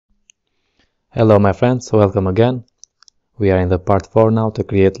Hello my friends, welcome again. We are in the part 4 now to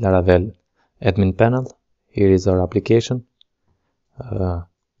create Laravel admin panel. Here is our application.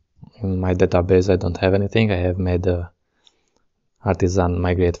 In my database I don't have anything. I have made artisan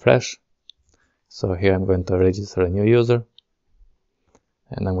migrate fresh. So here I'm going to register a new user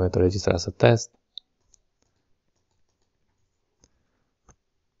and I'm going to register as a test.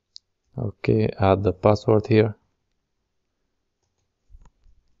 Okay, add the password here.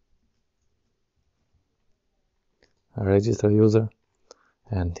 Register user,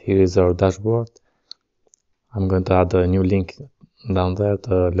 and here is our dashboard. I'm going to add a new link down there to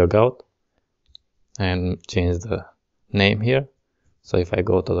logout and change the name here. So if I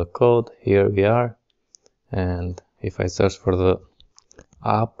go to the code, here we are, and if I search for the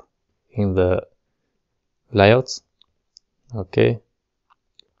app in the layouts, okay,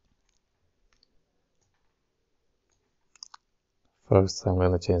 first I'm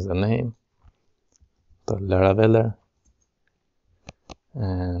going to change the name to Laravel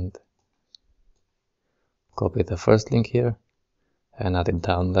and copy the first link here and add it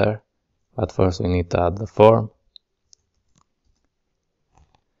down there. But first we need to add the form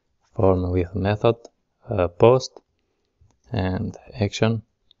with method, post, and action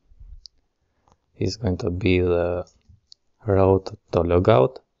is going to be the route to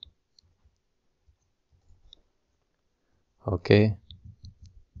logout. Okay,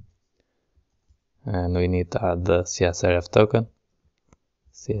 and we need to add the CSRF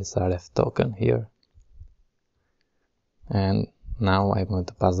token here, and now I'm going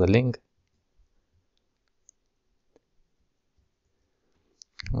to pass the link.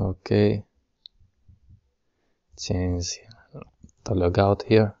 Okay, change the logout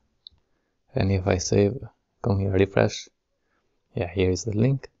here, and if I save, come here, refresh, yeah, here is the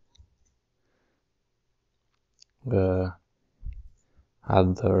link. Add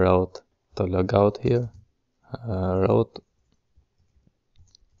the route to logout here, route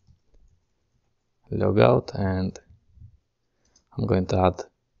logout, and I'm going to add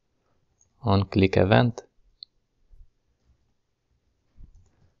on click event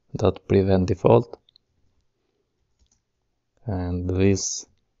dot prevent default, and this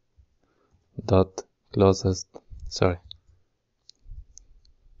dot closest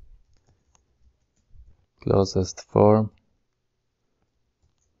form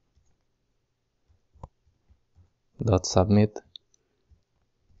dot submit,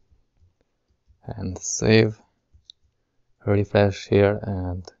 and save, refresh here,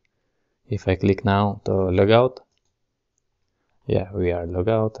 and if I click now to logout, yeah, we are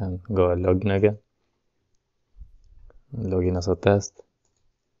logout, and go login again, login as a test.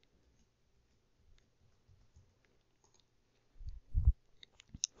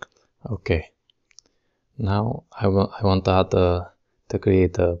 Okay, now I want to add to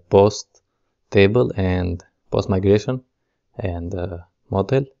create a post table and post migration and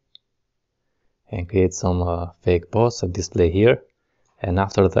model, and create some fake posts and display here. And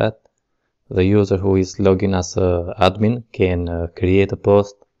after that, the user who is logging as admin can create a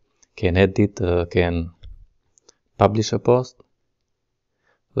post, can edit, can publish a post.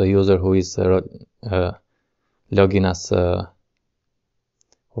 The user who is logging as a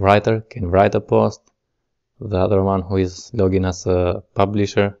writer can write a post. The other one who is logging as a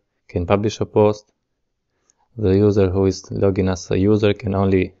publisher can publish a post. The user who is logging as a user can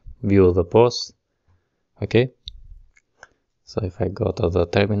only view the post. Okay, so if I go to the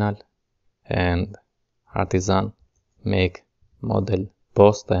terminal and artisan make model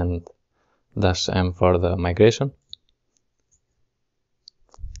post and -m for the migration,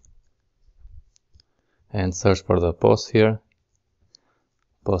 and search for the post here,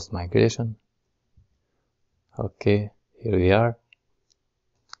 post migration. Okay, here we are.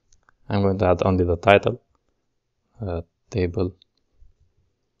 I'm going to add only the title, table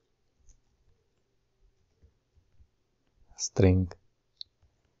string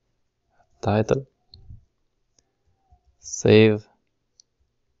title, save,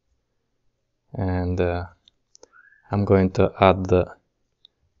 and I'm going to add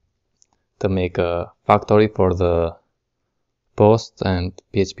to make a factory for the post, and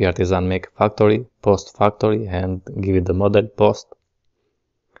PHP artisan make factory, post factory, and give it the model post.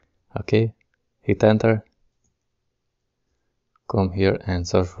 Okay, hit enter, come here and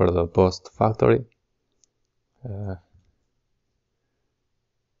search for the post factory.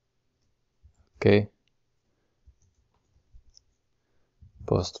 Okay,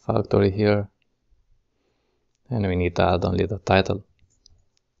 post factory here, and we need to add only the title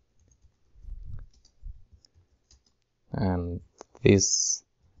and this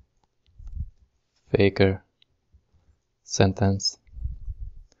faker sentence.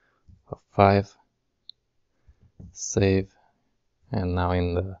 of 5, save, and now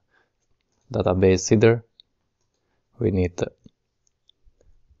in the database header we need to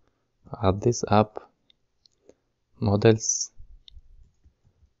add this app, models,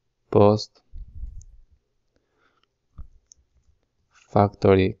 post,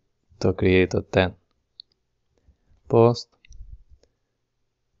 factory to create a 10, post,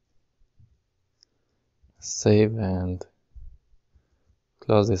 save and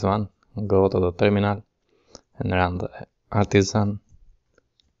close this one, go to the terminal and run the artisan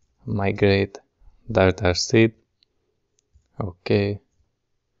migrate -c. Okay,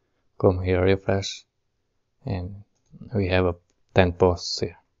 come here, refresh, and we have a 10 posts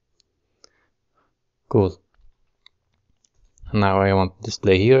here. Cool. Now I want to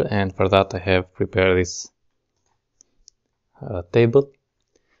display here, and for that I have prepared this table.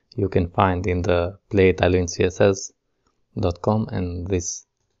 You can find in the playitaliancss.com and this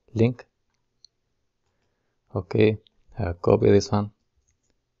link. Okay, copy this one,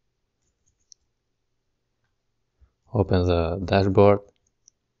 open the dashboard,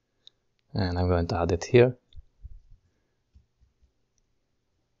 and I'm going to add it here.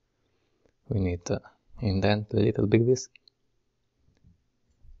 We need to indent a little bit this.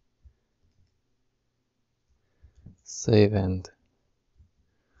 Save and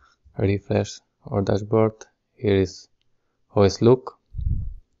refresh our dashboard. Here is how it looks.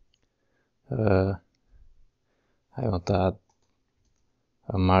 I want to add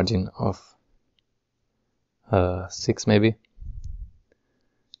a margin of 6 maybe,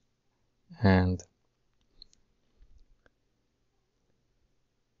 and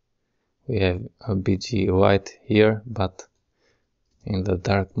we have a BG white here, but in the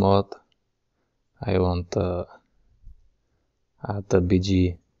dark mode I want to add the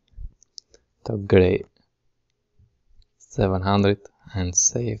BG to gray 700 and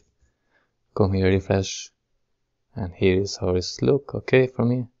save. Come here, refresh, and here is how it looks. Okay for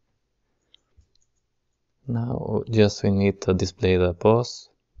me. Now just we need to display the post,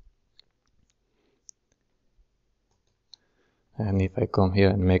 and if I come here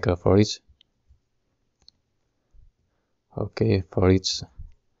and make a for each, okay, for each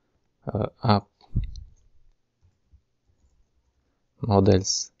app,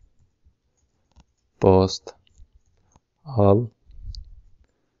 models, post, all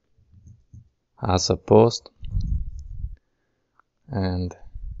as a post, and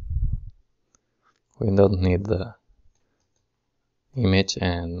we don't need the image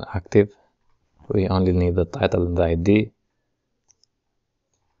and active, we only need the title and the ID.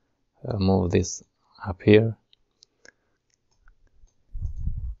 Move this up here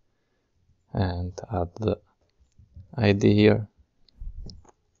and add the ID here,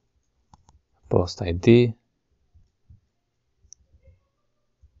 post ID,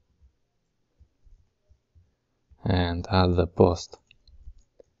 and add the post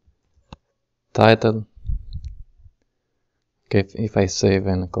title. Okay, if I save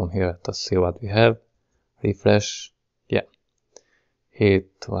and come here to see what we have, refresh, yeah, here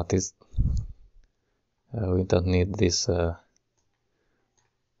what is, we don't need this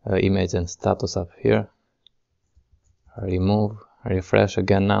image and status up here. Remove, refresh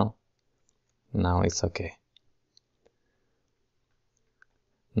again now it's okay.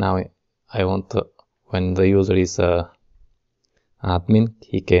 Now I want to, when the user is admin,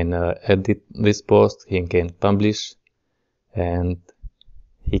 he can edit this post, he can publish, and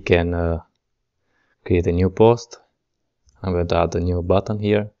he can create a new post. I'm going to add a new button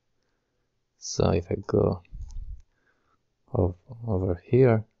here. So if I go over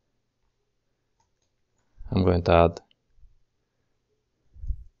here, I'm going to add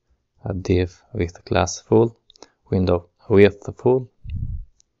a div with class full, window width full,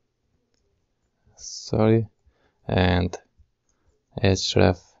 sorry, and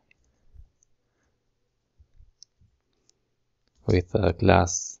href with a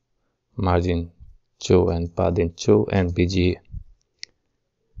class margin 2 and padding 2 and bg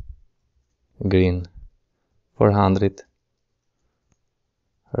green 400,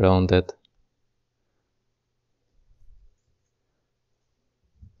 rounded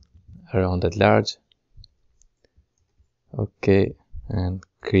large. Okay, and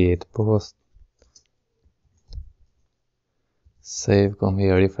create post, save, come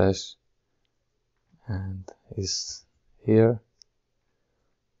here, refresh, and is here,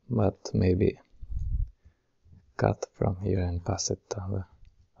 but maybe cut from here and pass it to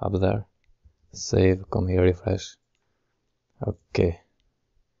up there. Save, come here, refresh. Okay,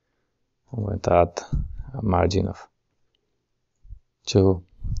 I'm going to add a margin of 2,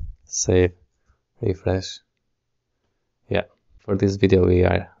 save, refresh. Yeah, For this video we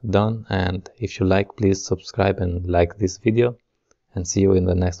are done, and if you like, please subscribe and like this video, and see you in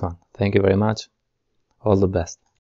the next one. Thank you very much. All the best.